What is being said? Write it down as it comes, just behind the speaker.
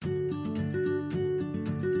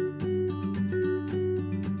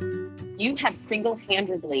You have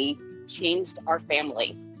single-handedly changed our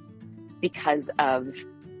family because of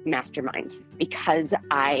Mastermind, because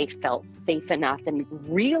I felt safe enough and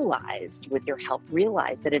realized, with your help,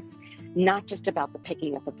 that it's not just about the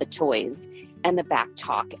picking up of the toys and the back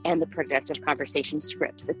talk and the productive conversation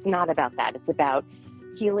scripts. It's not about that. It's about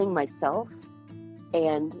healing myself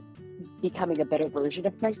and becoming a better version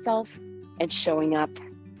of myself and showing up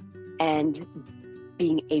and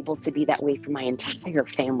being able to be that way for my entire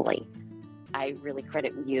family. I really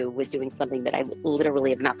credit you with doing something that I literally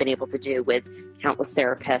have not been able to do with countless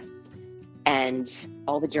therapists and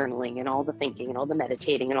all the journaling and all the thinking and all the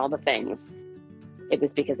meditating and all the things. It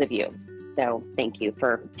was because of you. So thank you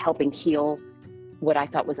for helping heal what I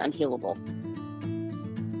thought was unhealable.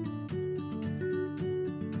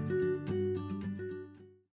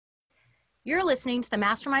 You're listening to the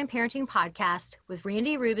Mastermind Parenting Podcast with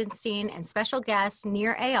Randy Rubenstein and special guest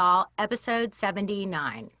Nir Eyal, episode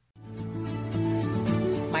 79.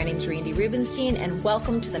 My name is Randy Rubenstein, and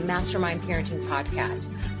welcome to the Mastermind Parenting Podcast,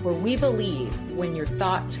 where we believe when your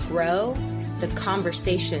thoughts grow, the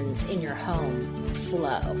conversations in your home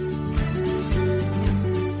flow.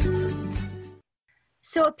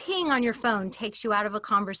 So a ping on your phone takes you out of a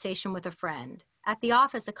conversation with a friend. At the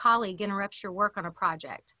office, a colleague interrupts your work on a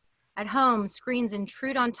project. At home, screens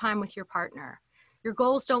intrude on time with your partner. Your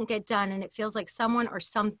goals don't get done, and it feels like someone or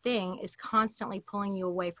something is constantly pulling you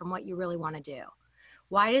away from what you really want to do.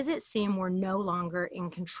 Why does it seem we're no longer in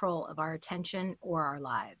control of our attention or our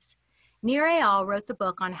lives? Nir Eyal wrote the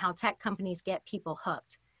book on how tech companies get people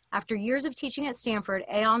hooked. After years of teaching at Stanford,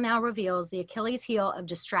 Eyal now reveals the Achilles heel of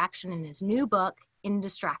distraction in his new book,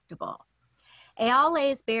 Indistractable. Eyal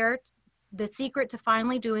lays bare the secret to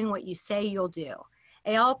finally doing what you say you'll do.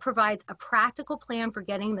 Eyal provides a practical plan for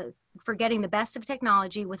getting the best of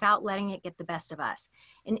technology without letting it get the best of us.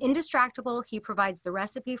 In Indistractable, he provides the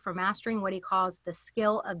recipe for mastering what he calls the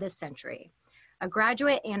skill of this century. A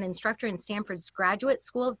graduate and instructor in Stanford's Graduate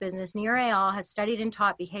School of Business, Nir Eyal has studied and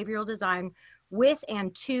taught behavioral design with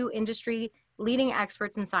and to industry leading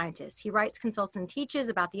experts and scientists. He writes, consults, and teaches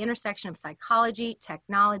about the intersection of psychology,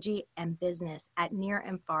 technology, and business at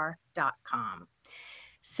nearandfar.com.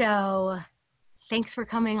 So thanks for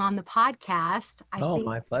coming on the podcast. I think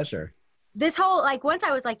my pleasure. This whole, once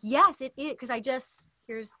I was like, yes, it is, because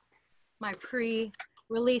here's my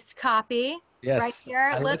pre-released copy. Yes. Right here.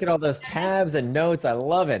 I look at all those tabs and notes. I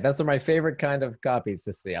love it. Those are my favorite kind of copies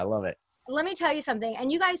to see. I love it. Let me tell you something.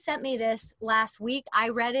 And you guys sent me this last week. I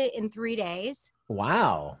read it in 3 days.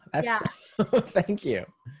 Wow. Yeah. Thank you.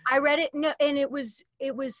 I read it. No, and it was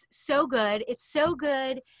so good. It's so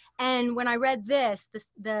good. And when I read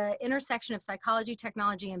the intersection of psychology,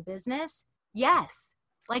 technology, and business, yes,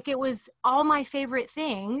 it was all my favorite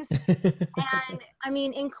things. And I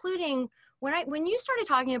mean, including when you started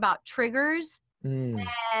talking about triggers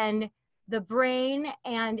and the brain,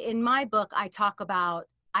 and in my book,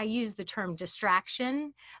 I use the term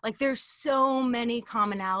distraction. There's so many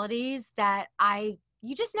commonalities that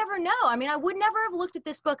you just never know. I mean, I would never have looked at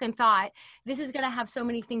this book and thought this is going to have so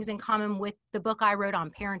many things in common with the book I wrote on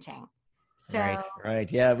parenting. So,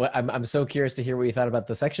 right. Yeah. Well, I'm so curious to hear what you thought about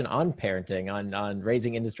the section on parenting, on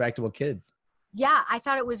raising indistractable kids. Yeah, I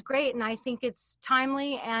thought it was great. And I think it's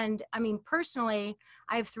timely. And I mean, personally,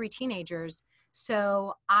 I have 3 teenagers.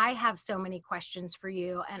 So I have so many questions for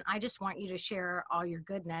you, and I just want you to share all your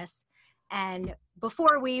goodness. And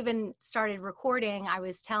before we even started recording, I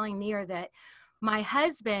was telling Nir that my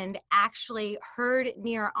husband actually heard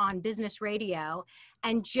Nir on business radio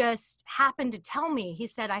and just happened to tell me. He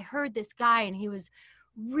said, I heard this guy and he was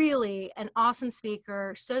really an awesome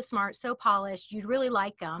speaker, so smart, so polished. You'd really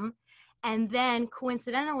like him. And then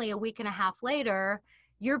coincidentally, a week and a half later,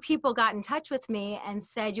 your people got in touch with me and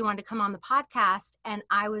said you wanted to come on the podcast. And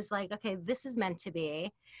I was like, okay, this is meant to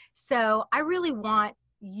be. So I really want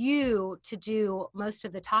you to do most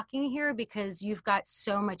of the talking here because you've got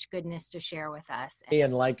so much goodness to share with us.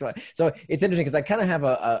 And so it's interesting because I kind of have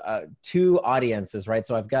a 2 audiences, right?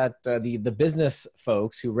 So I've got the business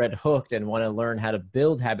folks who read Hooked and want to learn how to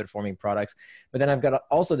build habit forming products. But then I've got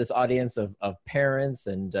also this audience of parents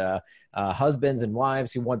and husbands and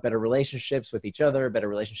wives who want better relationships with each other, better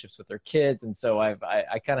relationships with their kids. And so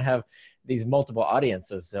I kind of have these multiple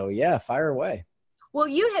audiences. So yeah, fire away. Well,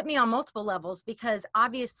 you hit me on multiple levels because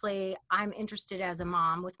obviously I'm interested as a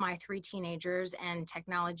mom with my 3 teenagers, and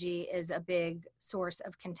technology is a big source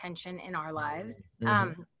of contention in our lives.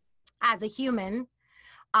 Mm-hmm. As a human,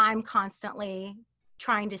 I'm constantly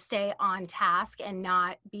trying to stay on task and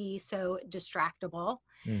not be so distractible.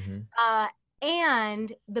 Mm-hmm.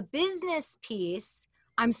 And the business piece,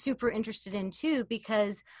 I'm super interested in too,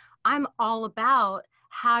 because I'm all about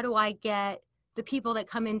how do I get the people that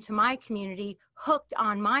come into my community hooked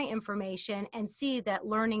on my information and see that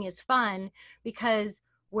learning is fun? Because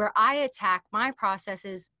where I attack my process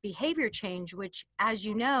is behavior change, which, as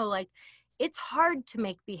you know, like, it's hard to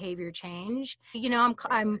make behavior change. You know,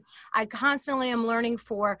 I constantly am learning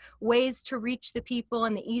for ways to reach the people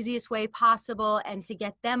in the easiest way possible and to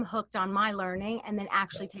get them hooked on my learning and then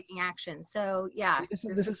actually taking action. So yeah.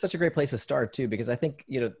 This is such a great place to start too, because I think,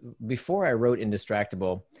 you know, before I wrote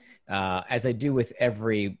Indistractable, as I do with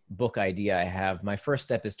every book idea I have, my first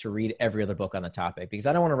step is to read every other book on the topic, because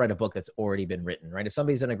I don't want to write a book that's already been written, right? If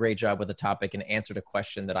somebody's done a great job with a topic and answered a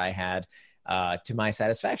question that I had to my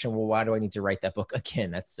satisfaction, well, why do I need to write that book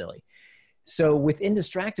again? That's silly. So with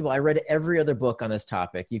Indistractable, I read every other book on this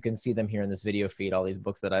topic. You can see them here in this video feed, all these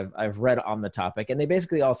books that I've read on the topic, and they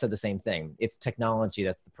basically all said the same thing. It's technology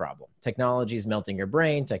that's the problem. Technology is melting your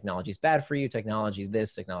brain. Technology is bad for you. Technology is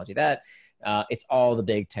this, technology that. It's all the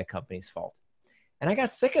big tech companies' fault. And I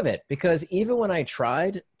got sick of it, because even when I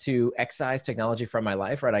tried to excise technology from my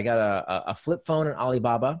life, right, I got a flip phone in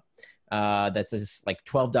Alibaba that's this like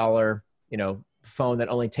 $12, you know, phone that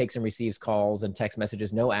only takes and receives calls and text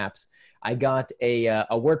messages, no apps. I got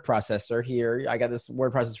a word processor here. I got this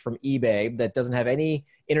word processor from eBay that doesn't have any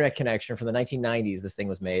internet connection. From the 1990s, this thing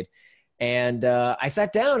was made. And I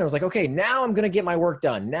sat down and I was like, okay, now I'm going to get my work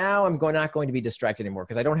done. Now I'm not going to be distracted anymore,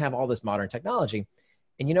 because I don't have all this modern technology.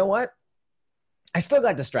 And you know what? I still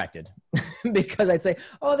got distracted because I'd say,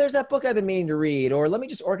 oh, there's that book I've been meaning to read, or let me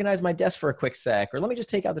just organize my desk for a quick sec, or let me just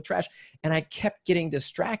take out the trash. And I kept getting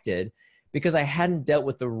distracted because I hadn't dealt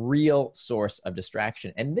with the real source of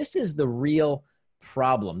distraction. And this is the real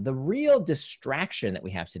problem. The real distraction that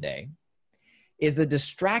we have today is the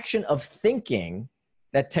distraction of thinking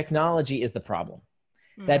that technology is the problem.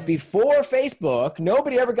 That before Facebook,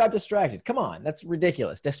 nobody ever got distracted. Come on, that's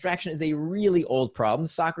ridiculous. Distraction is a really old problem.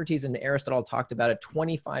 Socrates and Aristotle talked about it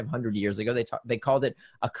 2,500 years ago. They called it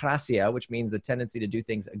akrasia, which means the tendency to do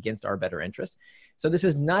things against our better interest. So this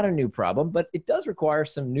is not a new problem, but it does require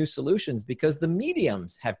some new solutions, because the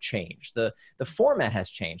mediums have changed. The format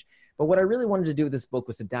has changed. But what I really wanted to do with this book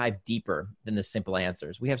was to dive deeper than the simple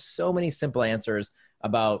answers. We have so many simple answers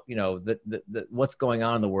about, you know, what's going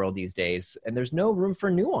on in the world these days, and there's no room for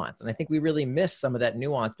nuance. And I think we really miss some of that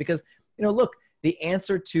nuance, because, you know, look, the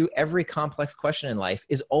answer to every complex question in life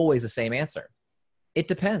is always the same answer. It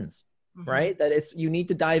depends, right? That you need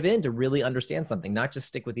to dive in to really understand something, not just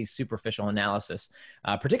stick with these superficial analysis,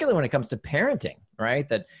 particularly when it comes to parenting, right?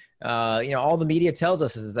 That, you know, all the media tells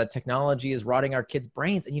us is that technology is rotting our kids'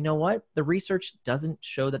 brains. And you know what? The research doesn't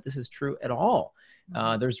show that this is true at all.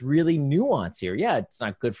 There's really nuance here. Yeah, it's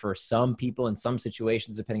not good for some people in some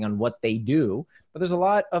situations, depending on what they do, but there's a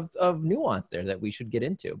lot of nuance there that we should get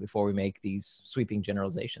into before we make these sweeping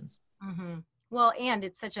generalizations. Well, and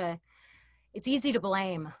it's easy to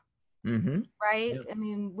blame. Right? Yep. I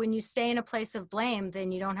mean, when you stay in a place of blame,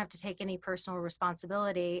 then you don't have to take any personal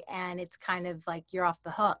responsibility, and it's kind of like you're off the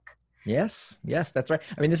hook. Yes, that's right.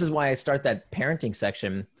 I mean, this is why I start that parenting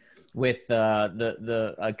section with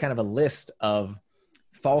the kind of a list of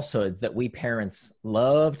falsehoods that we parents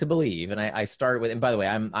love to believe. And I start with, and by the way,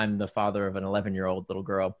 I'm the father of an 11-year-old little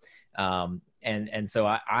girl. And so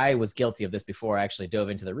I was guilty of this before I actually dove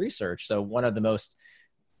into the research. So one of the most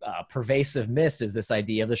pervasive myths is this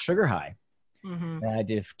idea of the sugar high. That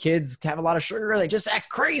if kids have a lot of sugar, they just act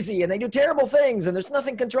crazy and they do terrible things, and there's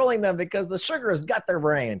nothing controlling them because the sugar has got their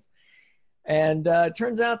brains. And it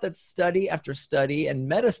turns out that study after study and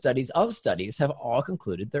meta studies of studies have all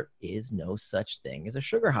concluded there is no such thing as a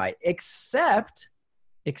sugar high, except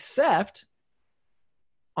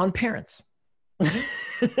on parents.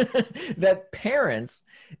 That parents,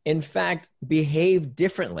 in fact, behave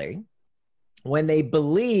differently when they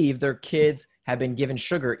believe their kids have been given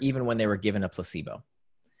sugar, even when they were given a placebo.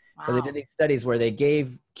 Wow. So they did these studies where they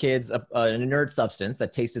gave kids an inert substance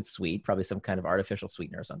that tasted sweet, probably some kind of artificial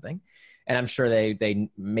sweetener or something. And I'm sure they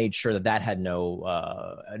made sure that had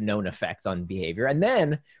no known effects on behavior. And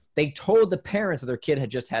then they told the parents that their kid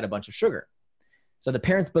had just had a bunch of sugar. So the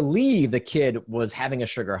parents believed the kid was having a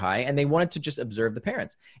sugar high, and they wanted to just observe the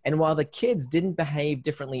parents. And while the kids didn't behave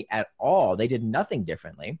differently at all, they did nothing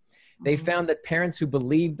differently. They found that parents who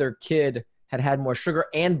believed their kid had more sugar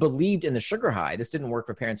and believed in the sugar high — this didn't work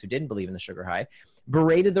for parents who didn't believe in the sugar high —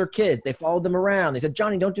 berated their kids. They followed them around. They said,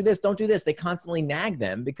 Johnny, don't do this, don't do this. They constantly nagged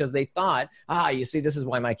them because they thought, you see, this is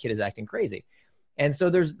why my kid is acting crazy. And so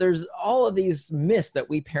there's all of these myths that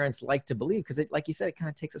we parents like to believe because, like you said, it kind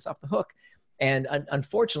of takes us off the hook. And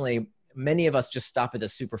unfortunately, many of us just stop at the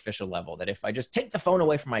superficial level, that if I just take the phone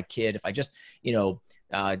away from my kid, if I just,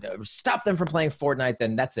 stop them from playing Fortnite,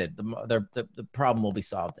 then that's it. The problem will be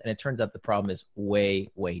solved. And it turns out the problem is way,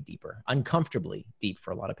 way deeper, uncomfortably deep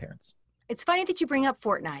for a lot of parents. It's funny that you bring up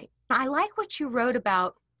Fortnite. I like what you wrote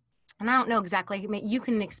about, and I don't know exactly, you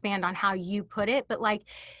can expand on how you put it, but like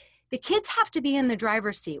the kids have to be in the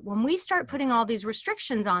driver's seat. When we start putting all these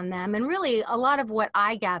restrictions on them, and really a lot of what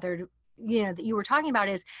I gathered, that you were talking about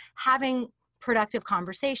is having productive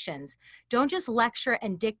conversations. Don't just lecture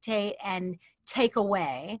and dictate and take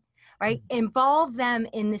away, right? Involve them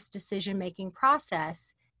in this decision-making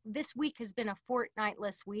process. This week has been a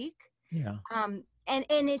fortnightless week. Yeah. And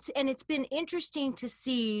it's been interesting to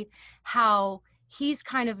see how he's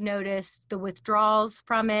kind of noticed the withdrawals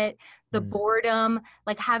from it, the boredom,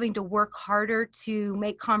 like having to work harder to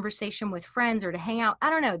make conversation with friends or to hang out.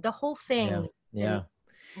 I don't know, the whole thing. Yeah.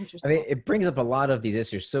 Interesting. I mean, it brings up a lot of these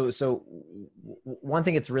issues. So one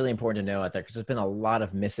thing it's really important to know out there, because there's been a lot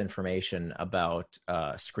of misinformation about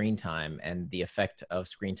screen time and the effect of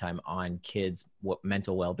screen time on kids'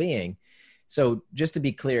 mental well-being. So just to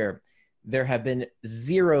be clear, there have been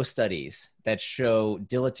 0 studies that show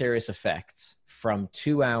deleterious effects from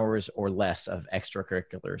 2 hours or less of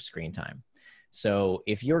extracurricular screen time. So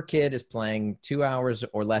if your kid is playing 2 hours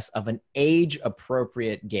or less of an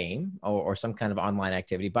age-appropriate game or some kind of online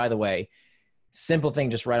activity, by the way, simple thing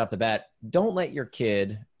just right off the bat, don't let your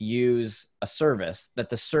kid use a service that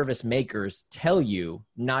the service makers tell you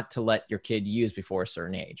not to let your kid use before a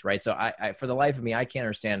certain age, right? So I for the life of me, I can't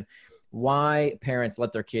understand why parents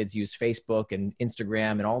let their kids use Facebook and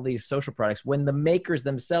Instagram and all these social products when the makers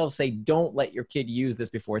themselves say, don't let your kid use this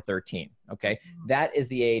before 13. Okay. That is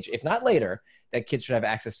the age, if not later, that kids should have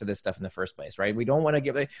access to this stuff in the first place, right? We don't want to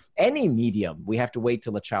give any medium. We have to wait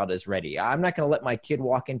till a child is ready. I'm not going to let my kid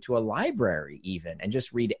walk into a library even and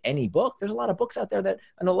just read any book. There's a lot of books out there that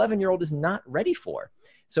an 11-year-old is not ready for.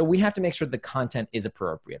 So we have to make sure the content is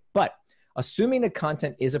appropriate. But assuming the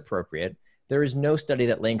content is appropriate, there is no study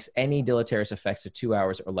that links any deleterious effects to 2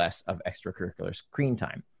 hours or less of extracurricular screen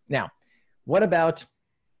time. Now, what about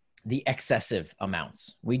the excessive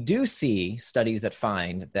amounts? We do see studies that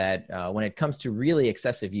find that when it comes to really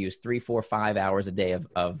excessive use, 3, 4, 5 hours a day of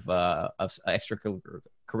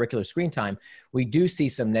extracurricular screen time, we do see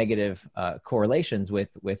some negative correlations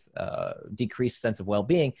with decreased sense of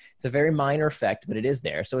well-being. It's a very minor effect, but it is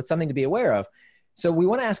there. So it's something to be aware of. So we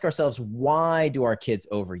want to ask ourselves, why do our kids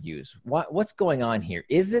overuse? What's going on here?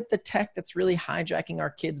 Is it the tech that's really hijacking our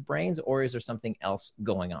kids' brains, or is there something else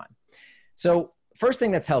going on? So first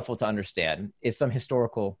thing that's helpful to understand is some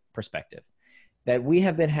historical perspective, that we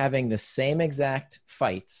have been having the same exact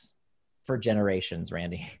fights for generations,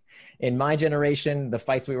 Randy. In my generation, the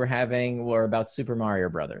fights we were having were about Super Mario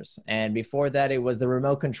Brothers. And before that, it was the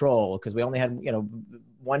remote control, because we only had,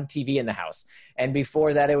 one TV in the house. And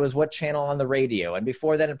before that, it was what channel on the radio. And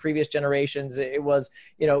before that, in previous generations, it was,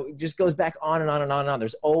 it just goes back on and on and on and on.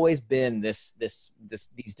 There's always been these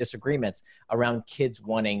disagreements around kids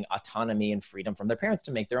wanting autonomy and freedom from their parents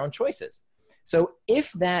to make their own choices. So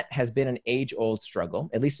if that has been an age-old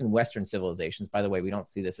struggle, at least in Western civilizations, by the way, we don't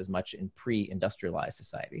see this as much in pre-industrialized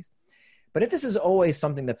societies, but if this is always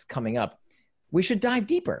something that's coming up, we should dive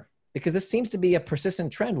deeper, because this seems to be a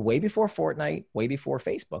persistent trend way before Fortnite, way before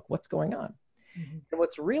Facebook. What's going on? Mm-hmm. And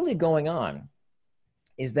what's really going on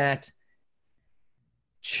is that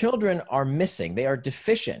children are missing, they are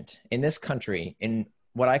deficient in this country in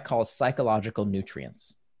what I call psychological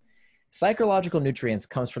nutrients. Psychological nutrients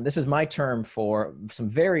comes from, this is my term for some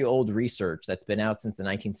very old research that's been out since the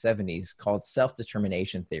 1970s called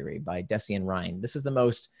self-determination theory by Deci and Ryan. This is the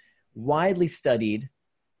most widely studied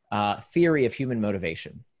theory of human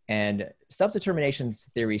motivation. And self-determination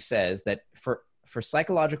theory says that for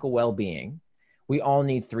psychological well-being, we all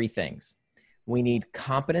need 3 things. We need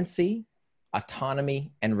competency,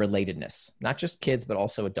 autonomy, and relatedness. Not just kids, but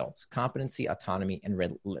also adults. Competency, autonomy, and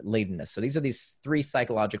relatedness. So these are these 3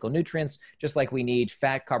 psychological nutrients, just like we need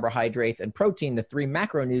fat, carbohydrates, and protein, the 3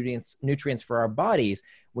 macronutrients for our bodies.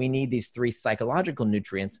 We need these 3 psychological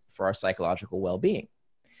nutrients for our psychological well-being.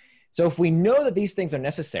 So if we know that these things are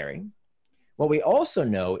necessary, what we also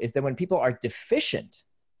know is that when people are deficient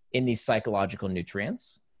in these psychological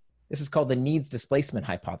nutrients, this is called the needs displacement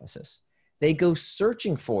hypothesis. They go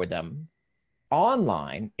searching for them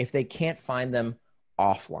online if they can't find them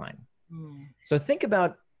offline. So think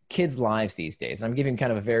about kids' lives these days. I'm giving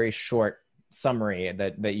kind of a very short summary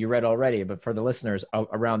that you read already, but for the listeners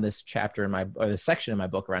around this chapter or this section in my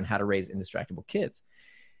book around how to raise indistractable kids.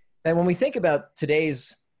 And when we think about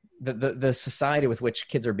today's the society with which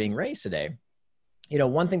kids are being raised today,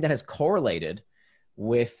 one thing that has correlated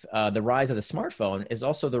with the rise of the smartphone is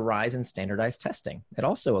also the rise in standardized testing. It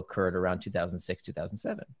also occurred around 2006,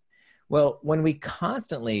 2007. Well, when we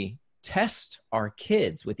constantly test our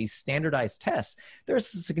kids with these standardized tests,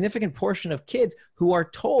 there's a significant portion of kids who are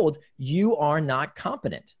told you are not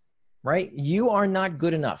competent, right? You are not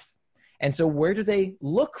good enough. And so where do they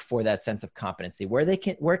look for that sense of competency?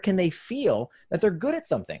 Where can they feel that they're good at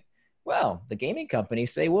something? Well, the gaming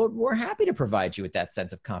companies say, well, we're happy to provide you with that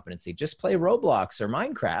sense of competency. Just play Roblox or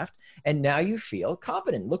Minecraft, and now you feel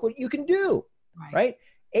competent. Look what you can do, right?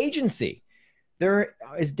 Agency. There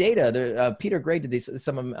is data. Peter Gray did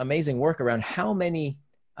some amazing work around how many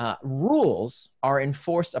rules are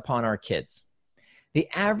enforced upon our kids. The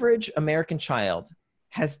average American child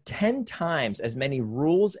has 10 times as many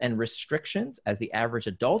rules and restrictions as the average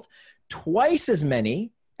adult, twice as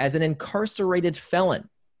many as an incarcerated felon.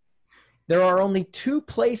 There are only 2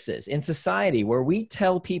 places in society where we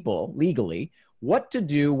tell people legally what to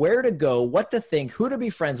do, where to go, what to think, who to be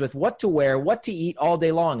friends with, what to wear, what to eat all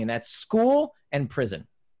day long, and that's school and prison.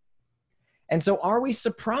 And so are we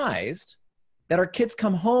surprised that our kids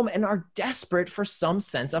come home and are desperate for some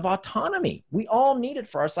sense of autonomy? We all need it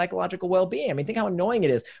for our psychological well-being. I mean, think how annoying it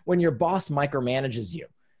is when your boss micromanages you,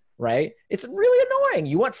 right? It's really annoying.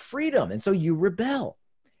 You want freedom, and so you rebel.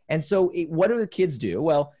 And so what do the kids do?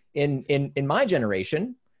 Well, in my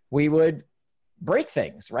generation, we would break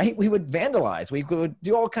things, right? We would vandalize. We would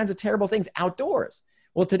do all kinds of terrible things outdoors.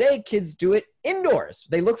 Well, today, kids do it indoors.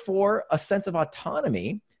 They look for a sense of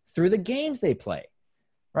autonomy through the games they play,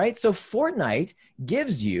 right? So Fortnite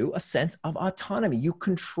gives you a sense of autonomy. You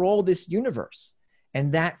control this universe,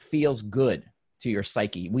 and that feels good to your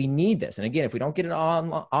psyche. We need this. And again, if we don't get it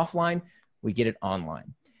offline, we get it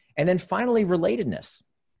online. And then finally, relatedness.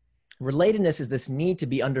 Relatedness is this need to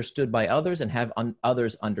be understood by others and have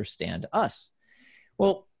others understand us.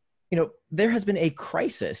 Well, there has been a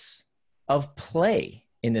crisis of play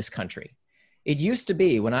in this country. It used to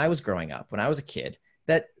be when I was growing up, when I was a kid,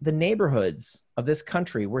 that the neighborhoods of this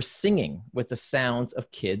country were singing with the sounds of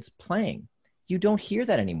kids playing. You don't hear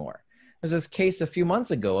that anymore. There's this case a few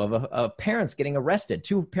months ago of parents getting arrested,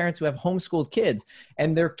 2 parents who have homeschooled kids,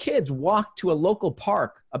 and their kids walked to a local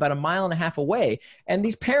park about 1.5 miles away, and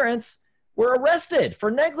these parents were arrested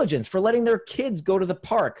for negligence, for letting their kids go to the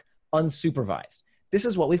park unsupervised. This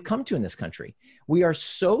is what we've come to in this country. We are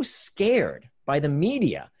so scared by the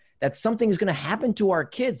media that something is going to happen to our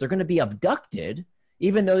kids. They're going to be abducted,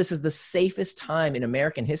 even though this is the safest time in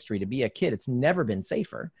American history to be a kid. It's never been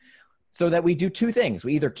safer. So that we do 2 things.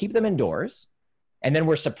 We either keep them indoors, and then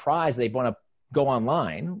we're surprised they want to go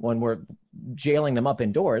online when we're jailing them up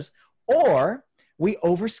indoors, or we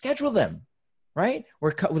overschedule them, right?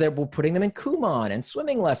 We're putting them in Kumon and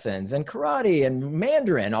swimming lessons and karate and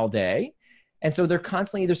Mandarin all day. And so they're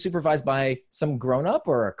constantly either supervised by some grown-up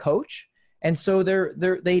or a coach. And so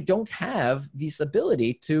they don't have this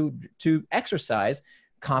ability to exercise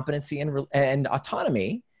competency and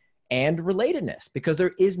autonomy and relatedness, because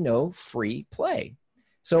there is no free play.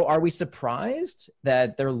 So are we surprised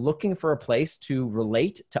that they're looking for a place to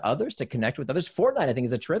relate to others, to connect with others? Fortnite, I think,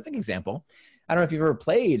 is a terrific example. I don't know if you've ever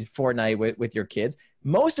played Fortnite with your kids.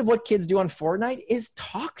 Most of what kids do on Fortnite is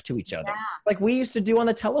talk to each other. Yeah. Like we used to do on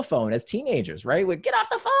the telephone as teenagers, right? We'd get off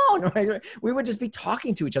the phone, right? We would just be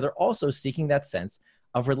talking to each other, also seeking that sense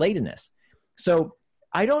of relatedness. So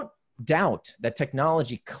I don't doubt that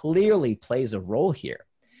technology clearly plays a role here,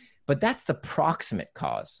 but that's the proximate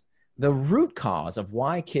cause. The root cause of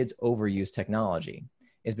why kids overuse technology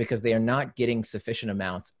is because they are not getting sufficient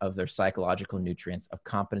amounts of their psychological nutrients of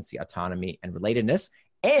competency, autonomy, and relatedness.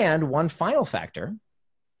 And one final factor,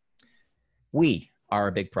 we are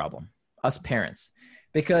a big problem, us parents.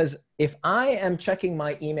 Because if I am checking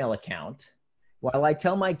my email account while I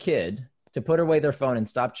tell my kid to put away their phone and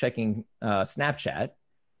stop checking Snapchat,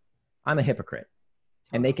 I'm a hypocrite.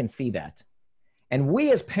 And they can see that. And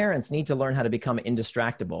we as parents need to learn how to become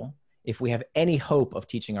indistractable if we have any hope of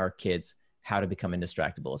teaching our kids how to become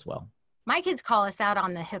indistractable as well. My kids call us out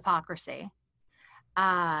on the hypocrisy.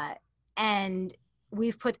 And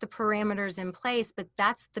we've put the parameters in place, but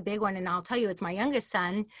that's the big one. And I'll tell you, it's my youngest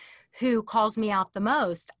son who calls me out the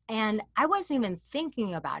most. And I wasn't even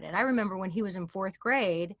thinking about it. I remember when he was in 4th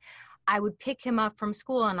grade, I would pick him up from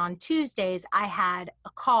school. And on Tuesdays, I had a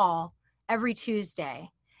call every Tuesday.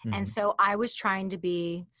 Mm-hmm. And so I was trying to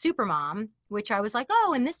be super mom, which I was like,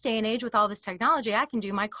 oh, in this day and age with all this technology, I can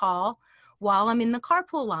do my call while I'm in the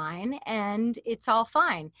carpool line and it's all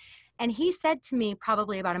fine. And he said to me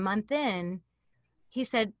probably about a month in, he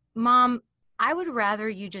said, Mom, I would rather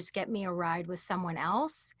you just get me a ride with someone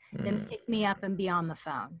else than pick me up and be on the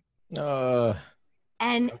phone.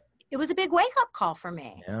 And it was a big wake up call for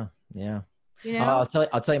me. Yeah. Yeah. You know,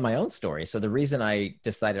 I'll tell you my own story. So the reason I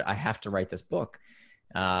decided I have to write this book,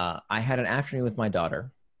 I had an afternoon with my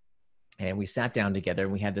daughter, and we sat down together,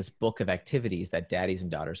 and we had this book of activities that daddies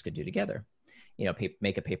and daughters could do together. You know,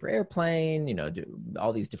 make a paper airplane, you know, do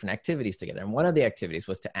all these different activities together. And one of the activities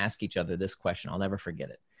was to ask each other this question. I'll never forget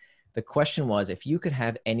it. The question was, if you could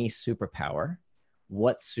have any superpower,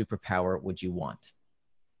 what superpower would you want?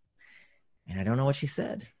 And I don't know what she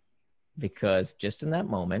said, because just in that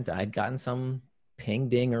moment, I'd gotten some ping,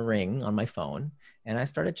 ding, or ring on my phone, and I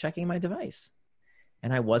started checking my device,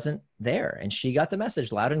 and I wasn't there. And she got the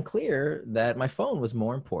message loud and clear that my phone was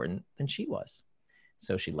more important than she was.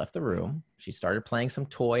 So she left the room. She started playing some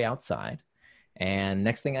toy outside. And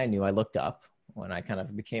next thing I knew, I looked up when I kind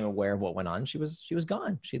of became aware of what went on. She was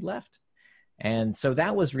gone. She'd left. And so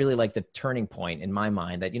that was really like the turning point in my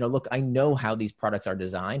mind that, you know, look, I know how these products are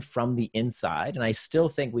designed from the inside, and I still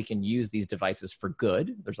think we can use these devices for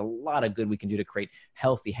good. There's a lot of good we can do to create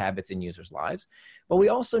healthy habits in users' lives, but we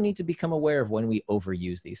also need to become aware of when we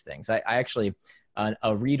overuse these things. I actually, an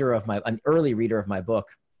early reader of my book,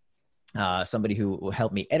 somebody who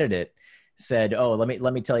helped me edit it, said, "Oh,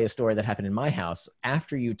 let me tell you a story that happened in my house."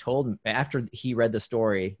 After he read the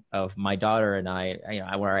story of my daughter and I, you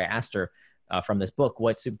know, where I asked her from this book,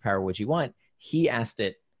 what superpower would you want? He asked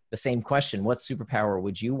it the same question, what superpower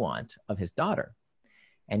would you want, of his daughter?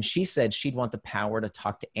 And she said she'd want the power to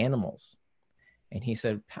talk to animals. And he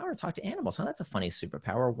said, power to talk to animals? Huh, that's a funny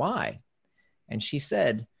superpower. Why? And she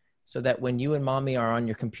said, so that when you and mommy are on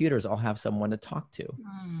your computers, I'll have someone to talk to.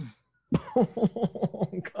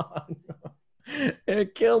 Oh, God.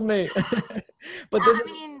 It killed me. But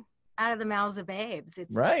out of the mouths of babes.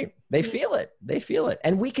 It's right. They feel it. They feel it.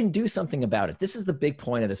 And we can do something about it. This is the big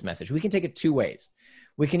point of this message. We can take it two ways.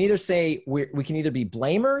 We can either say we can either be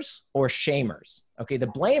blamers or shamers. Okay. The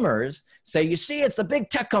blamers say, you see, it's the big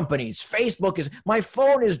tech companies. My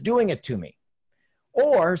phone is doing it to me.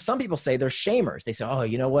 Or some people say they're shamers. They say, oh,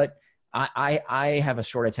 you know what? I have a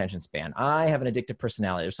short attention span. I have an addictive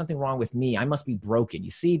personality. There's something wrong with me. I must be broken.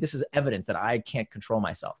 You see, this is evidence that I can't control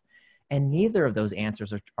myself. And neither of those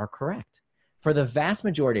answers are correct. For the vast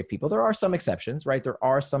majority of people, there are some exceptions, right? There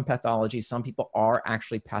are some pathologies. Some people are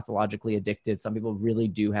actually pathologically addicted. Some people really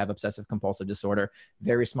do have obsessive compulsive disorder.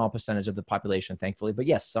 Very small percentage of the population, thankfully. But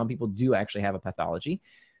yes, some people do actually have a pathology.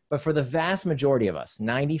 But for the vast majority of us,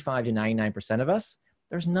 95 to 99% of us,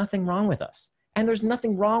 there's nothing wrong with us. And there's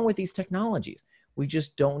nothing wrong with these technologies. We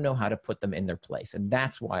just don't know how to put them in their place. And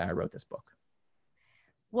that's why I wrote this book.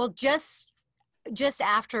 Well, just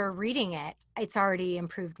after reading it, it's already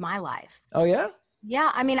improved my life. Oh, yeah?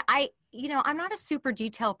 Yeah. I mean, I'm not a super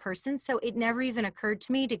detailed person, so it never even occurred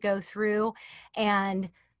to me to go through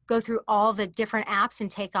all the different apps and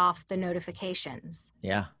take off the notifications.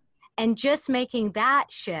 Yeah. And just making that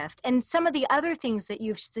shift and some of the other things that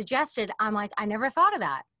you've suggested, I'm like, I never thought of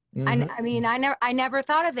that. Mm-hmm. I never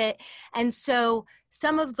thought of it. And so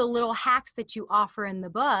some of the little hacks that you offer in the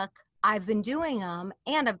book, I've been doing them,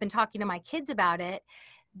 and I've been talking to my kids about it.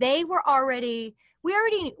 We already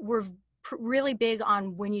were really big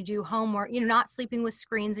on when you do homework, not sleeping with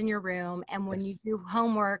screens in your room. And when you do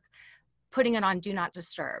homework, putting it on do not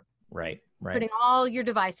disturb. Right. Putting all your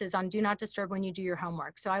devices on do not disturb when you do your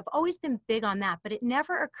homework. So I've always been big on that, but it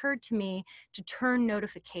never occurred to me to turn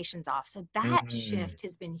notifications off. So that shift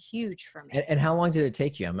has been huge for me. And how long did it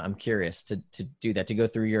take you? I'm curious to do that, to go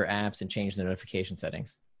through your apps and change the notification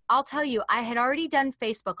settings. I'll tell you, I had already done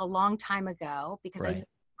Facebook a long time ago because I use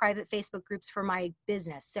private Facebook groups for my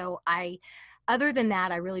business. So other than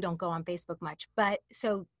that, I really don't go on Facebook much. But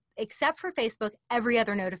so except for Facebook, every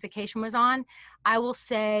other notification was on. I will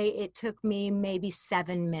say it took me maybe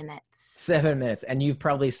 7 minutes. 7 minutes. And you've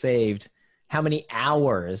probably saved how many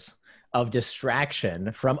hours of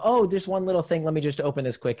distraction from, oh, there's one little thing. Let me just open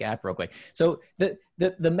this quick app real quick. So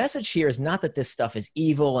the message here is not that this stuff is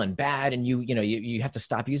evil and bad and you have to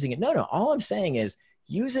stop using it. No. All I'm saying is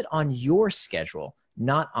use it on your schedule,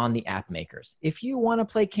 not on the app makers. If you want to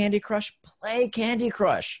play Candy Crush, play Candy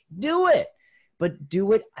Crush. Do it. But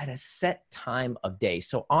do it at a set time of day.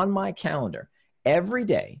 So on my calendar, every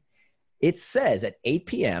day, it says at 8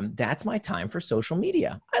 p.m., that's my time for social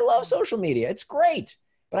media. I love social media. It's great.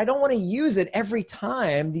 But I don't want to use it every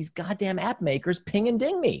time these goddamn app makers ping and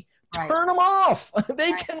ding me. Right. Turn them off.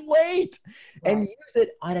 They can wait. Right. And use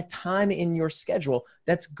it at a time in your schedule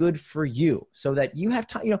that's good for you so that you have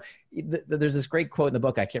time. There's this great quote in the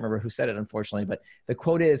book. I can't remember who said it, unfortunately, but the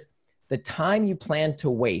quote is, the time you plan to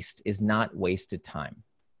waste is not wasted time.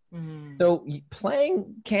 Mm. So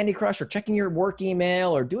playing Candy Crush or checking your work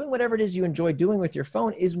email or doing whatever it is you enjoy doing with your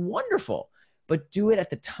phone is wonderful. but do it at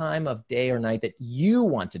the time of day or night that you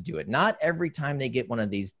want to do it, not every time they get one of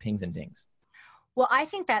these pings and dings. Well, I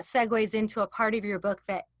think that segues into a part of your book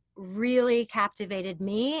that really captivated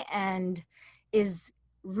me and is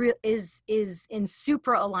in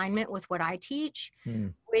super alignment with what I teach,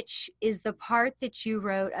 which is the part that you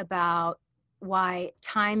wrote about why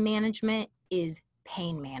time management is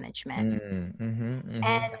pain management.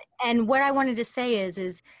 And what I wanted to say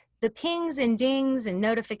is the pings and dings and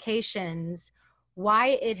notifications, why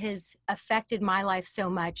it has affected my life so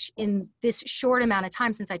much in this short amount of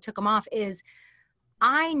time since I took them off is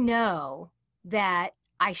I know that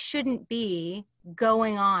I shouldn't be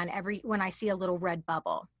going on when I see a little red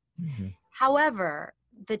bubble. However,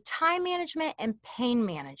 the time management and pain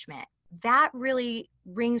management, that really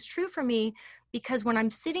rings true for me, because when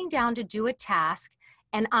I'm sitting down to do a task,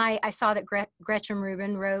 and I saw that Gretchen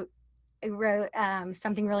Rubin wrote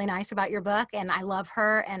something really nice about your book, and I love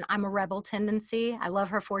her, and I'm a rebel tendency. I love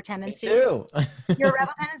her 4 tendencies. Me too. You're a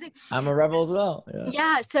rebel tendency? I'm a rebel as well.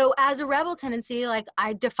 Yeah. So as a rebel tendency, like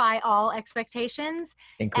I defy all expectations.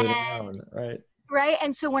 Including my own, right? Right.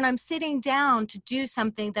 And so when I'm sitting down to do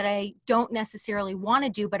something that I don't necessarily want to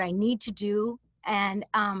do, but I need to do, and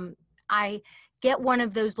I get one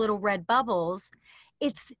of those little red bubbles,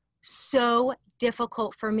 it's so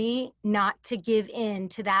difficult for me not to give in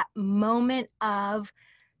to that moment of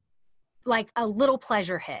like a little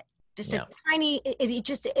pleasure hit. Just a tiny,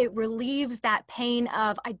 it relieves that pain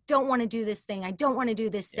of, I don't want to do this thing. I don't want to do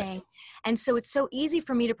this thing. And so it's so easy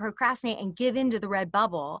for me to procrastinate and give into the red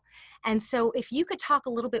bubble. And so if you could talk a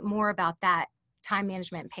little bit more about that time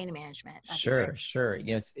management and pain management. Sure.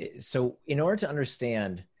 You know, so in order to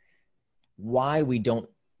understand why we don't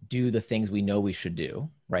do the things we know we should do,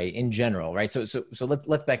 right? In general, right? So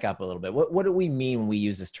let's back up a little bit. What do we mean when we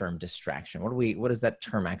use this term distraction? What does that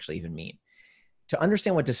term actually even mean? To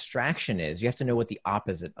understand what distraction is, you have to know what the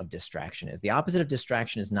opposite of distraction is. The opposite of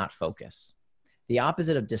distraction is not focus. The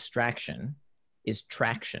opposite of distraction is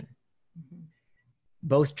traction.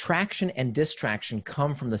 Both traction and distraction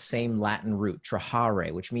come from the same Latin root,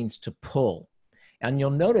 trahare, which means to pull. And you'll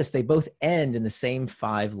notice they both end in the same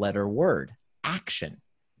 5-letter word, action.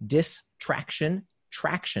 Distraction,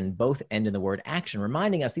 traction, both end in the word action,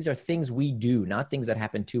 reminding us these are things we do, not things that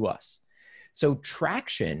happen to us. So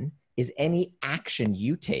traction is any action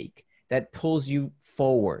you take that pulls you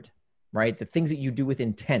forward, right? The things that you do with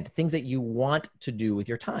intent, things that you want to do with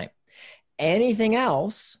your time. Anything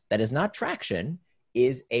else that is not traction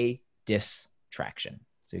is a distraction.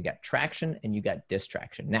 So you got traction and you got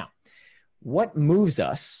distraction. Now, what moves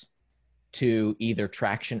us to either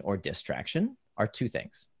traction or distraction are 2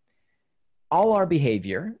 things. All our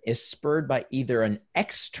behavior is spurred by either an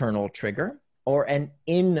external trigger or an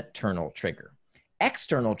internal trigger.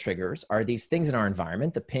 External triggers are these things in our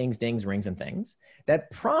environment, the pings, dings, rings, and things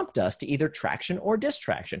that prompt us to either traction or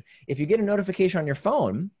distraction. If you get a notification on your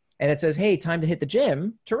phone and it says, hey, time to hit the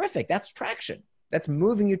gym, terrific. That's traction. That's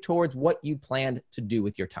moving you towards what you planned to do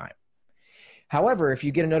with your time. However, if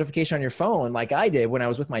you get a notification on your phone, like I did when I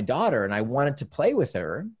was with my daughter and I wanted to play with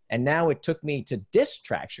her, and now it took me to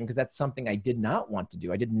distraction because that's something I did not want to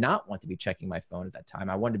do. I did not want to be checking my phone at that time.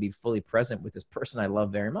 I wanted to be fully present with this person I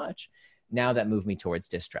love very much. Now that moved me towards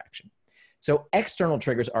distraction. So external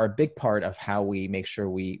triggers are a big part of how we make sure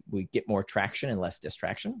we get more traction and less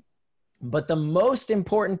distraction. But the most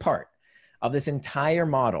important part of this entire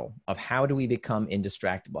model of how do we become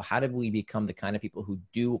indistractable, how do we become the kind of people who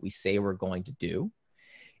do what we say we're going to do,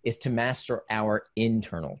 is to master our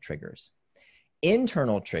internal triggers.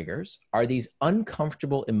 Internal triggers are these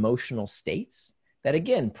uncomfortable emotional states that,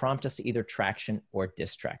 again, prompt us to either traction or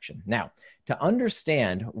distraction. Now, to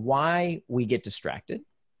understand why we get distracted,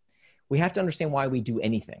 we have to understand why we do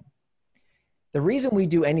anything. The reason we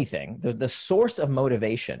do anything, the source of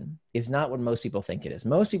motivation is not what most people think it is.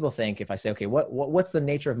 Most people think, if I say, okay, what's the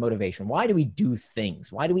nature of motivation? Why do we do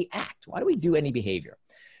things? Why do we act? Why do we do any behavior?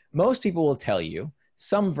 Most people will tell you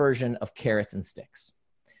some version of carrots and sticks.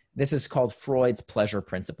 This is called Freud's pleasure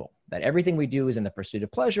principle, that everything we do is in the pursuit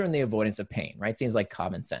of pleasure and the avoidance of pain, right? Seems like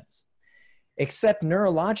common sense. Except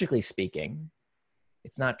neurologically speaking,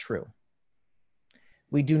 it's not true.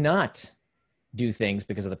 We do not do things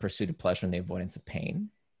because of the pursuit of pleasure and the avoidance of pain.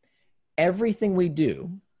 Everything we do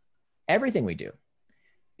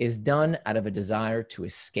is done out of a desire to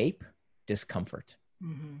escape discomfort.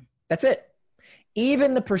 That's it.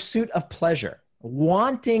 Even the pursuit of pleasure,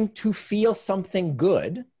 wanting to feel something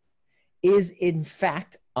good, is in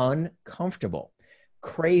fact uncomfortable.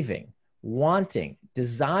 Craving, wanting,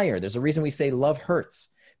 desire. There's a reason we say love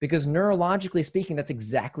hurts, because neurologically speaking, that's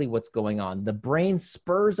exactly what's going on. The brain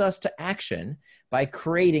spurs us to action by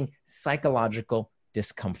creating psychological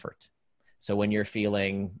discomfort. So when you're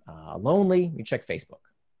feeling lonely, you check Facebook.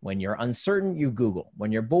 When you're uncertain, you Google.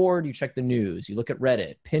 When you're bored, you check the news. You look at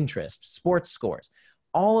Reddit, Pinterest, sports scores.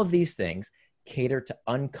 All of these things cater to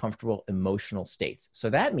uncomfortable emotional states. So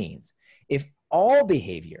that means if all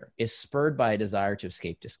behavior is spurred by a desire to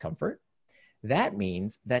escape discomfort, that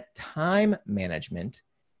means that time management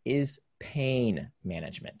is pain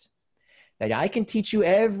management. That I can teach you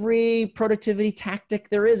every productivity tactic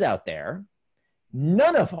there is out there.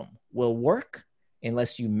 None of them will work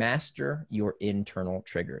unless you master your internal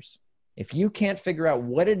triggers. If you can't figure out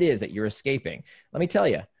what it is that you're escaping, let me tell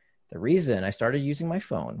you, the reason I started using my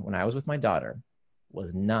phone when I was with my daughter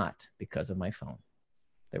was not because of my phone.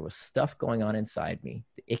 There was stuff going on inside me.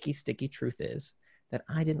 The icky, sticky truth is that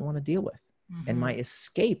I didn't want to deal with. And my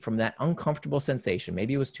escape from that uncomfortable sensation,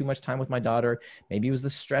 maybe it was too much time with my daughter, maybe it was the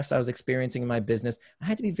stress I was experiencing in my business. I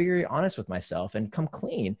had to be very honest with myself and come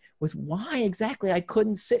clean with why exactly I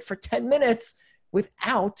couldn't sit for 10 minutes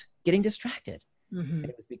without getting distracted. And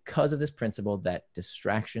it was because of this principle that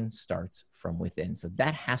distraction starts from within. So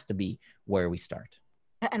that has to be where we start.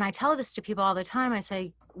 And I tell this to people all the time. I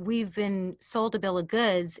say, we've been sold a bill of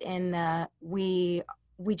goods in the, we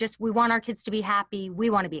want our kids to be happy. We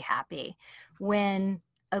want to be happy. When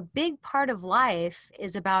a big part of life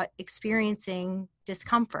is about experiencing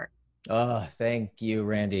discomfort. Oh, thank you,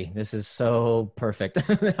 Randy. This is so perfect.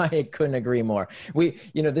 I couldn't agree more.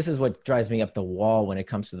 This is what drives me up the wall when it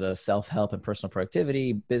comes to the self-help and personal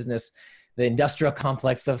productivity business, the industrial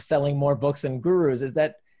complex of selling more books and gurus is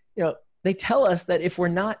that, they tell us that if we're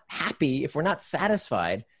not happy, if we're not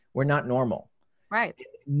satisfied, we're not normal. Right.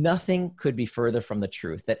 Nothing could be further from the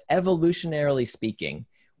truth that evolutionarily speaking,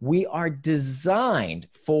 we are designed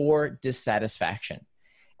for dissatisfaction.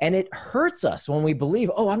 And it hurts us when we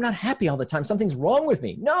believe, oh, I'm not happy all the time. Something's wrong with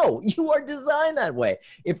me. No, you are designed that way.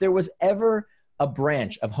 If there was ever a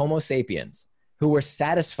branch of Homo sapiens who were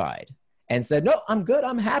satisfied and said, no, I'm good,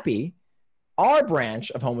 I'm happy, our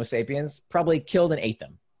branch of Homo sapiens probably killed and ate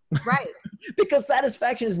them. Right. Because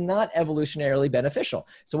satisfaction is not evolutionarily beneficial.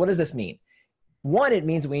 So what does this mean? One, it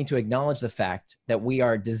means we need to acknowledge the fact that we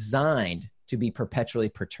are designed to be perpetually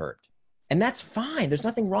perturbed. And that's fine. There's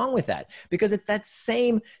nothing wrong with that because it's that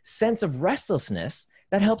same sense of restlessness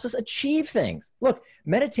that helps us achieve things. Look,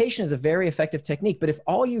 meditation is a very effective technique, but if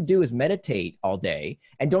all you do is meditate all day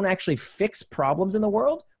and don't actually fix problems in the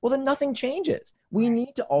world, well, then nothing changes. We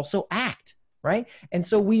need to also act. Right? And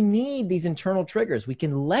so we need these internal triggers. We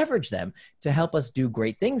can leverage them to help us do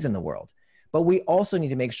great things in the world. But we also need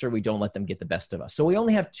to make sure we don't let them get the best of us. So we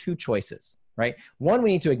only have two choices, right? One,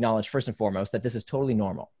 we need to acknowledge first and foremost that this is totally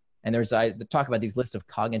normal. And I talk about these lists of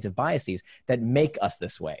cognitive biases that make us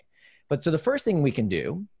this way. But so the first thing we can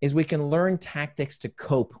do is we can learn tactics to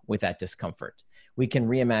cope with that discomfort. We can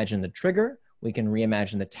reimagine the trigger, we can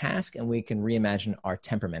reimagine the task, and we can reimagine our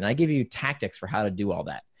temperament. And I give you tactics for how to do all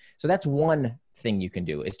that. So that's one thing you can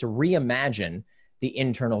do is to reimagine the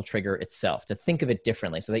internal trigger itself, to think of it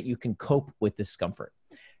differently so that you can cope with discomfort.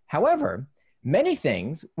 However, many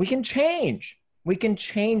things we can change. We can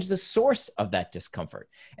change the source of that discomfort.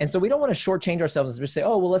 And so we don't want to shortchange ourselves and just say,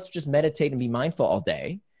 oh, well, let's just meditate and be mindful all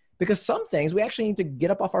day. Because some things we actually need to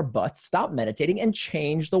get up off our butts, stop meditating, and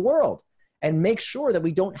change the world. And make sure that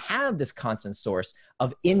we don't have this constant source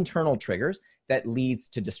of internal triggers that leads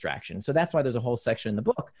to distraction. So that's why there's a whole section in the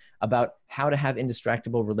book about how to have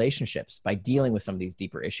indistractable relationships by dealing with some of these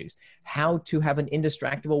deeper issues, how to have an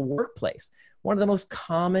indistractable workplace. One of the most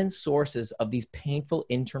common sources of these painful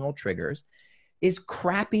internal triggers is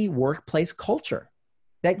crappy workplace culture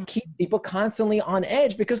that keep people constantly on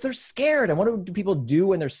edge because they're scared. And what do people do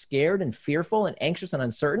when they're scared and fearful and anxious and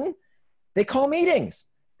uncertain? They call meetings.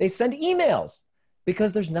 They send emails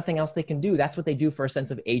because there's nothing else they can do. That's what they do for a sense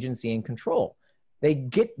of agency and control. They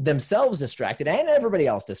get themselves distracted and everybody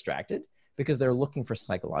else distracted because they're looking for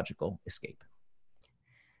psychological escape.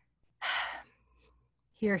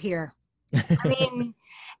 Hear, hear. I mean,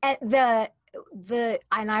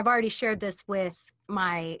 and I've already shared this with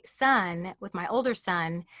my son, with my older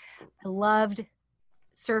son. I loved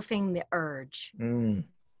surfing the urge.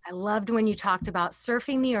 I loved when you talked about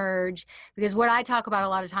surfing the urge, because what I talk about a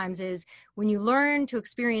lot of times is when you learn to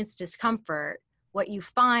experience discomfort, what you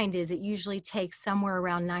find is it usually takes somewhere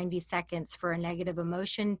around 90 seconds for a negative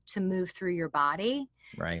emotion to move through your body.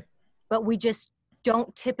 Right. But we just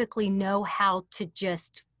don't typically know how to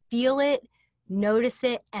just feel it, notice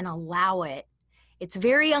it, and allow it. It's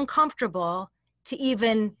very uncomfortable to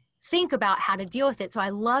even think about how to deal with it. So I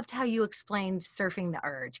loved how you explained surfing the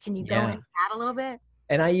urge. Can you go into that a little bit?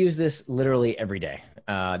 And I use this literally every day.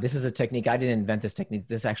 This is a technique. I didn't invent this technique.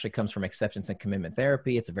 This actually comes from acceptance and commitment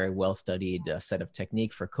therapy. It's a very well-studied set of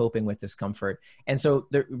technique for coping with discomfort. And so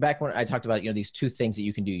back when I talked about, these two things that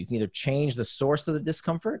you can do, you can either change the source of the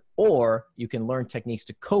discomfort, or you can learn techniques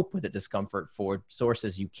to cope with the discomfort for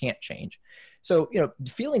sources you can't change. So,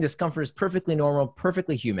 feeling discomfort is perfectly normal,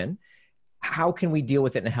 perfectly human. How can we deal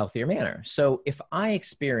with it in a healthier manner? So if I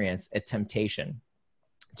experience a temptation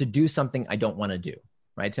to do something I don't want to do,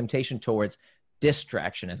 right? Temptation towards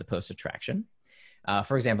distraction as opposed to traction.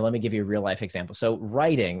 For example, let me give you a real life example. So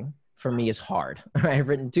writing for me is hard. I've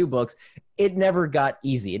written 2 books. It never got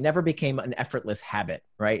easy. It never became an effortless habit,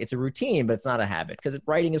 right? It's a routine, but it's not a habit because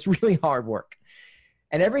writing is really hard work.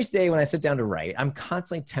 And every day when I sit down to write, I'm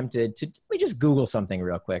constantly tempted to, let me just Google something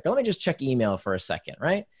real quick. Or let me just check email for a second,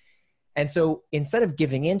 right? And so instead of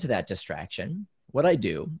giving into that distraction, what I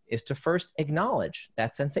do is to first acknowledge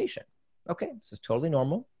that sensation. Okay, this is totally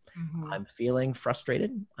normal. Mm-hmm. I'm feeling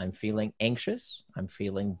frustrated. I'm feeling anxious. I'm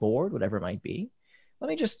feeling bored, whatever it might be. Let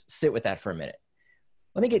me just sit with that for a minute.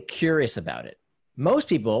 Let me get curious about it. Most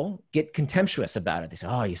people get contemptuous about it. They say,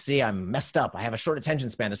 oh, you see, I'm messed up. I have a short attention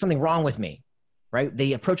span. There's something wrong with me, right?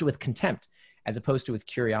 They approach it with contempt as opposed to with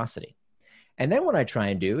curiosity. And then what I try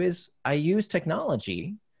and do is I use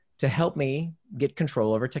technology to help me get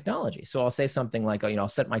control over technology. So I'll say something like, I'll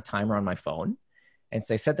set my timer on my phone and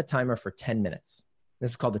say, set the timer for 10 minutes.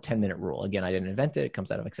 This is called the 10-minute rule. Again, I didn't invent it. It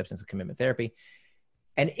comes out of acceptance and commitment therapy.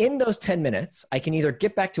 And in those 10 minutes, I can either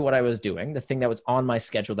get back to what I was doing, the thing that was on my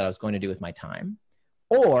schedule that I was going to do with my time,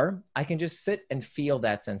 or I can just sit and feel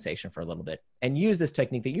that sensation for a little bit and use this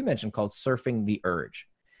technique that you mentioned called surfing the urge,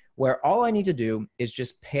 where all I need to do is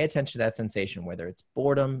just pay attention to that sensation, whether it's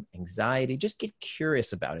boredom, anxiety, just get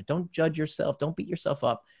curious about it. Don't judge yourself. Don't beat yourself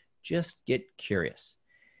up. Just get curious.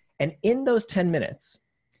 And in those 10 minutes,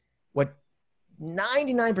 what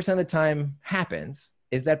 99% of the time happens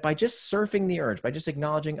is that by just surfing the urge, by just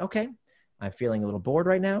acknowledging, okay, I'm feeling a little bored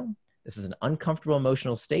right now. This is an uncomfortable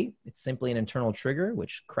emotional state. It's simply an internal trigger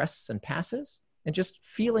which crests and passes, and just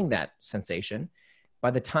feeling that sensation.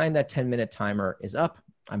 By the time that 10-minute timer is up,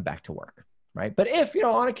 I'm back to work, right? But if,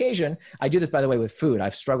 on occasion, I do this, by the way, with food.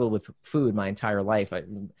 I've struggled with food my entire life.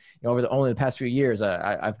 Over only the past few years,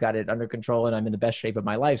 I've got it under control and I'm in the best shape of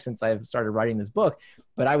my life since I've started writing this book.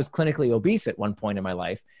 But I was clinically obese at one point in my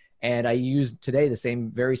life. And I use today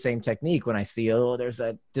the very same technique. When I see, oh, there's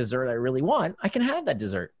a dessert I really want, I can have that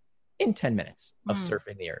dessert in 10 minutes of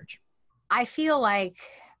surfing the urge. I feel like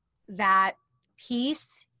that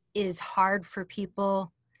piece is hard for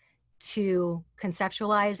people to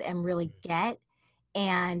conceptualize and really get.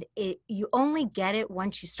 And you only get it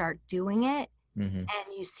once you start doing it. Mm-hmm.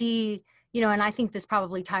 And you see, and I think this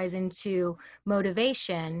probably ties into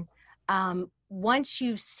motivation. Once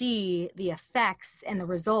you see the effects and the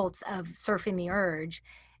results of surfing the urge,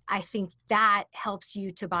 I think that helps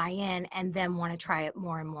you to buy in and then want to try it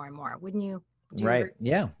more and more and more. Wouldn't you? Right.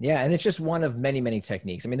 Yeah. And it's just one of many, many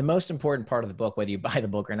techniques. I mean, the most important part of the book, whether you buy the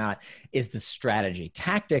book or not, is the strategy.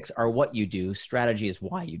 Tactics are what you do. Strategy is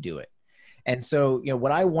why you do it. And so,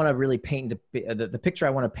 what I want to really paint into the picture I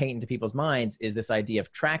want to paint into people's minds is this idea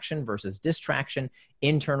of traction versus distraction,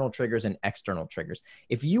 internal triggers and external triggers.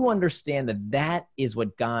 If you understand that that is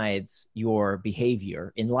what guides your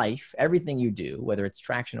behavior in life, everything you do, whether it's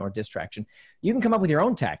traction or distraction, you can come up with your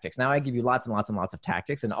own tactics. Now I give you lots and lots and lots of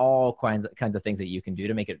tactics and all kinds of things that you can do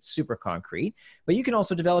to make it super concrete, but you can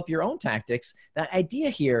also develop your own tactics. The idea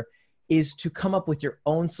here is to come up with your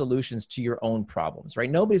own solutions to your own problems,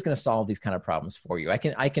 right? Nobody's going to solve these kind of problems for you. I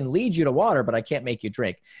can lead you to water, but I can't make you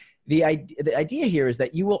drink. The idea here is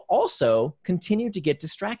that you will also continue to get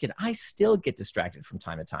distracted. I still get distracted from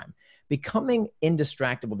time to time. Becoming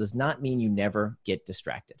indistractable does not mean you never get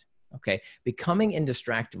distracted, okay? Becoming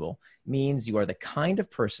indistractable means you are the kind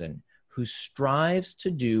of person who strives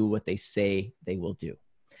to do what they say they will do.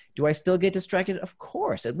 Do I still get distracted? Of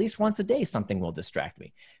course. At least once a day, something will distract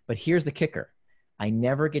me. But here's the kicker. I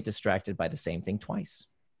never get distracted by the same thing twice,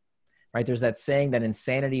 right? There's that saying that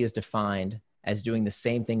insanity is defined as doing the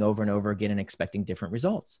same thing over and over again and expecting different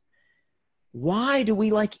results. Why do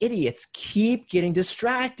we, like idiots, keep getting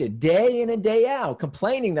distracted day in and day out,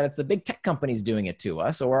 complaining that it's the big tech companies doing it to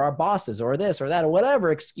us, or our bosses, or this or that, or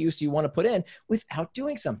whatever excuse you want to put in, without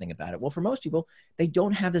doing something about it? Well, for most people, they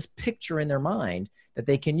don't have this picture in their mind that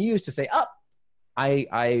they can use to say, oh,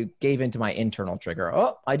 I gave into my internal trigger.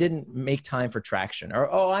 Oh, I didn't make time for traction.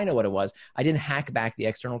 Or, oh, I know what it was. I didn't hack back the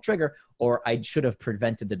external trigger, or I should have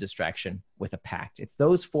prevented the distraction with a pact. It's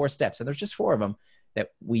those 4 steps, and there's just 4 of them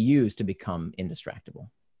that we use to become indistractable.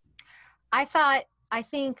 I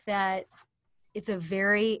think that it's a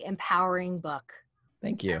very empowering book.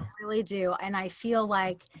 Thank you. I really do. And I feel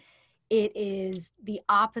like it is the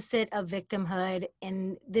opposite of victimhood.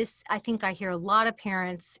 And this, I think I hear a lot of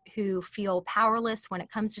parents who feel powerless when it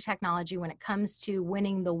comes to technology, when it comes to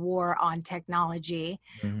winning the war on technology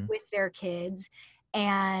with their kids,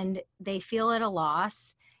 and they feel at a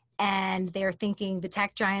loss. And they're thinking the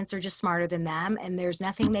tech giants are just smarter than them and there's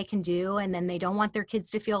nothing they can do. And then they don't want their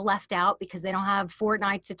kids to feel left out because they don't have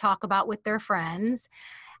Fortnite to talk about with their friends.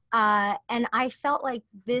 And I felt like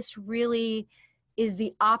this really is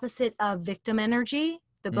the opposite of victim energy.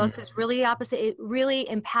 The book is really opposite. It really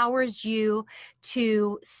empowers you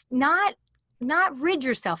to not rid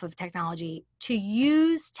yourself of technology, to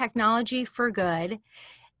use technology for good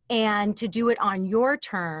and to do it on your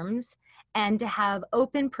terms, and to have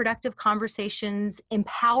open, productive conversations,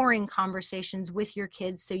 empowering conversations with your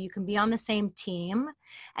kids so you can be on the same team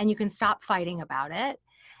and you can stop fighting about it.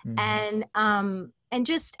 And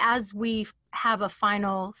just as we have a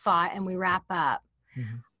final thought and we wrap up,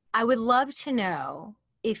 I would love to know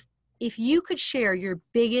if you could share your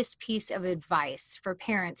biggest piece of advice for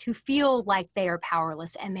parents who feel like they are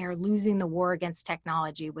powerless and they're losing the war against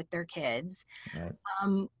technology with their kids.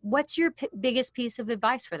 Right. What's your biggest piece of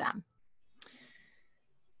advice for them?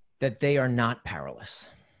 That they are not powerless,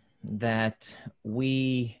 that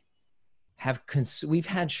we've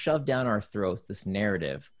had shoved down our throats this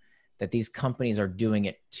narrative that these companies are doing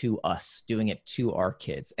it to us, doing it to our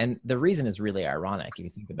kids. And the reason is really ironic if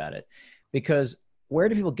you think about it, because where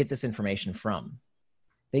do people get this information from?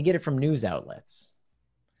 They get it from news outlets.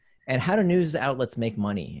 And how do news outlets make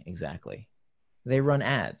money exactly? They run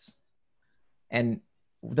ads. And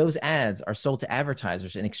those ads are sold to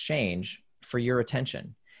advertisers in exchange for your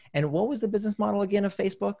attention. And what was the business model again of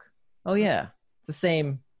Facebook? Oh yeah, it's the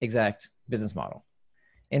same exact business model.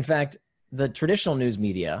 In fact, the traditional news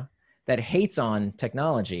media that hates on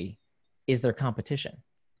technology is their competition.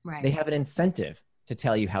 Right. They have an incentive to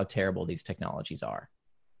tell you how terrible these technologies are.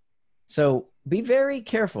 So be very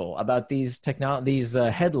careful about these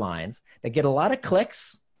headlines that get a lot of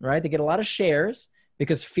clicks, right? They get a lot of shares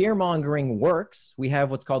because fear-mongering works. We have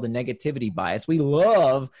what's called a negativity bias. We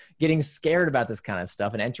love getting scared about this kind of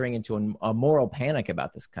stuff and entering into a moral panic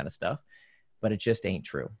about this kind of stuff, but it just ain't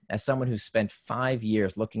true. As someone who spent 5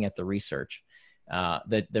 years looking at the research,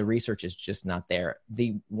 the research is just not there.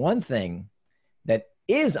 The one thing that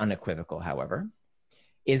is unequivocal, however,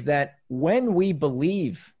 is that when we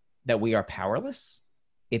believe that we are powerless,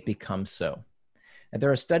 it becomes so. And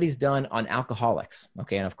there are studies done on alcoholics,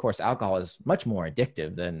 okay? And of course, alcohol is much more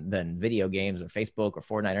addictive than video games or Facebook or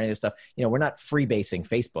Fortnite or any of this stuff. You know, we're not freebasing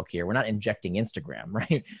Facebook here. We're not injecting Instagram,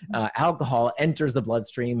 right? Alcohol enters the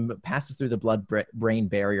bloodstream, passes through the blood-brain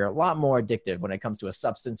barrier, a lot more addictive when it comes to a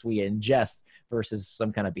substance we ingest versus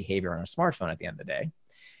some kind of behavior on our smartphone at the end of the day.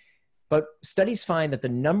 But studies find that the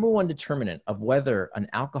number one determinant of whether an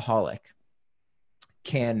alcoholic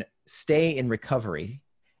can stay in recovery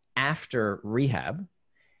after rehab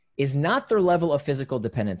is not their level of physical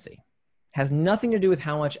dependency. Has nothing to do with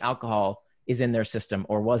how much alcohol is in their system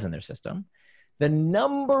or was in their system. The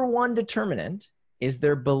number one determinant is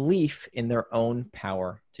their belief in their own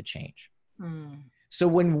power to change. So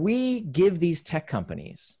when we give these tech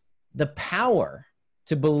companies the power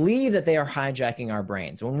to believe that they are hijacking our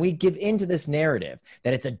brains, when we give into this narrative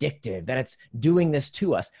that it's addictive, that it's doing this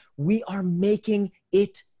to us, we are making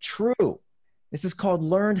it true. This is called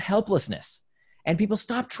learned helplessness. And people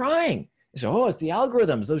stop trying. They say, oh, it's the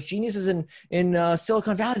algorithms. Those geniuses in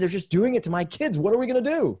Silicon Valley, they're just doing it to my kids. What are we going to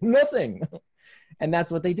do? Nothing. And that's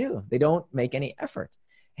what they do. They don't make any effort.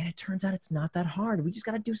 And it turns out it's not that hard. We just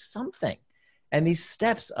got to do something. And these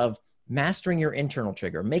steps of mastering your internal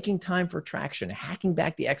trigger, making time for traction, hacking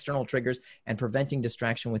back the external triggers, and preventing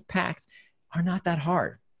distraction with pacts are not that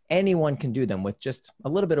hard. Anyone can do them with just a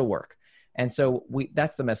little bit of work. And so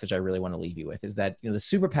that's the message I really want to leave you with, is that, you know, the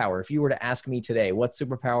superpower, if you were to ask me today what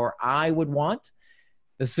superpower I would want,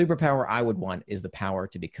 the superpower I would want is the power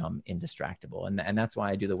to become indistractable. And that's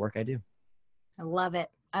why I do the work I do. I love it.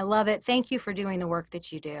 I love it. Thank you for doing the work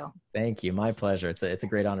that you do. Thank you. My pleasure. It's a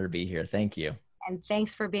great honor to be here. Thank you. And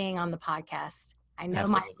thanks for being on the podcast. I know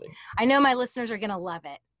my listeners are going to love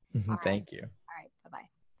it. Thank you. All right. Bye-bye.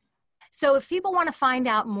 So if people want to find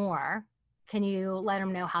out more, can you let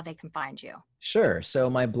them know how they can find you? Sure. So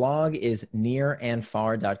my blog is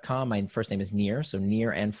nearandfar.com. My first name is Near. So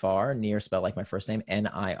Near and Far, Near spelled like my first name,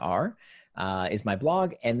 N-I-R, is my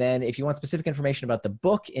blog. And then if you want specific information about the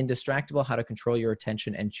book, Indistractable, How to Control Your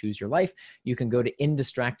Attention and Choose Your Life, you can go to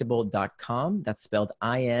indistractable.com. That's spelled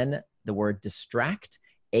I-N, the word distract,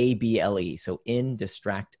 Able. So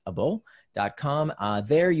Indistractable.com.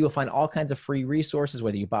 There you will find all kinds of free resources,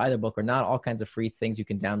 whether you buy the book or not, all kinds of free things you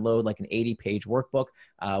can download, like an 80-page workbook.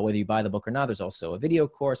 Whether you buy the book or not, there's also a video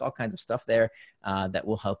course, all kinds of stuff there that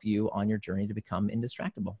will help you on your journey to become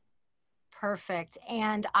indistractable. Perfect.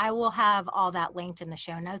 And I will have all that linked in the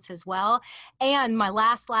show notes as well. And my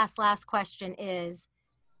last question is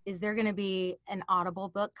there going to be an Audible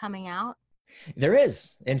book coming out? There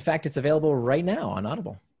is. In fact, it's available right now on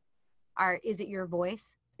Audible. Is it your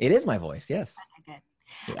voice? It is my voice, yes. Okay, good.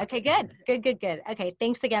 Yeah. Okay, good. Okay,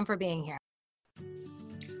 thanks again for being here.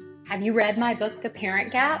 Have you read my book, The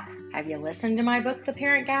Parent Gap? Have you listened to my book, The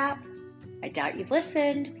Parent Gap? I doubt you've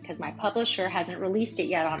listened because my publisher hasn't released it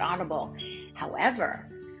yet on Audible. However,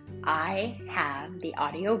 I have the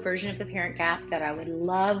audio version of The Parent Gap that I would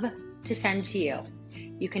love to send to you.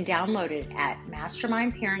 You can download it at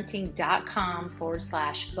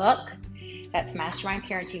mastermindparenting.com/book. That's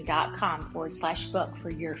mastermindparenting.com/book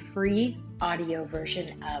for your free audio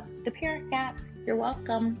version of The Parent Gap. You're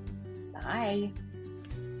welcome. Bye.